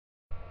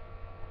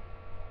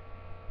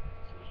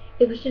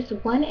It was just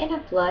one in a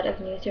flood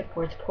of news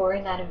reports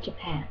pouring out of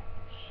Japan.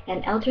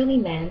 An elderly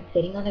man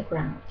sitting on the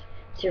ground,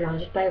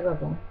 surrounded by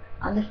rubble,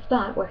 on the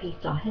spot where he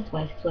saw his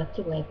wife swept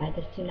away by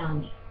the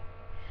tsunami.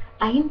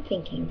 "I am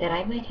thinking that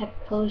I might have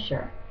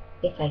closure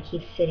if I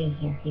keep sitting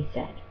here," he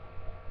said.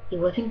 He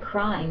wasn't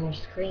crying or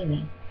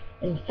screaming.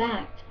 In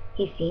fact,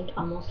 he seemed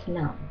almost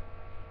numb.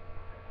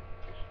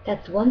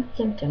 "That's one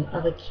symptom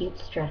of acute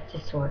stress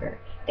disorder,"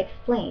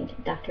 explained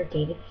Dr.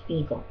 David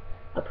Spiegel,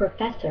 a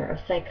professor of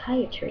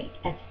psychiatry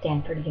at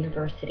Stanford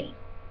University.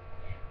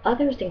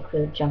 Others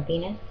include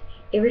jumpiness,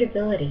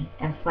 irritability,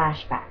 and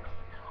flashbacks,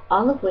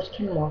 all of which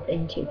can morph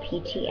into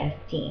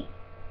PTSD.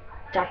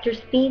 Dr.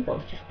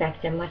 Spiegel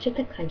suspects that much of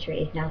the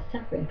country is now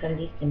suffering from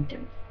these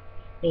symptoms,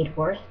 made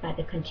worse by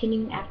the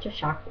continuing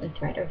aftershocks and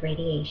threat of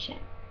radiation.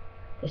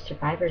 "The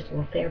survivors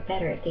will fare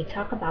better if they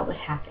talk about what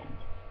happened,"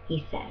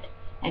 he said,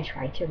 and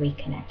tried to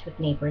reconnect with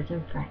neighbors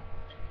and friends.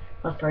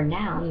 But for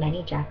now,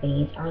 many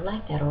Japanese are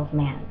like that old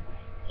man,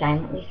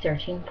 silently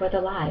searching for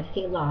the lives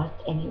they lost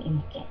in an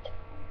instant.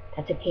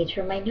 That's a page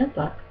from my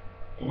notebook.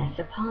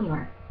 Vanessa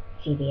Palmer,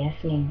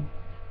 CBS News.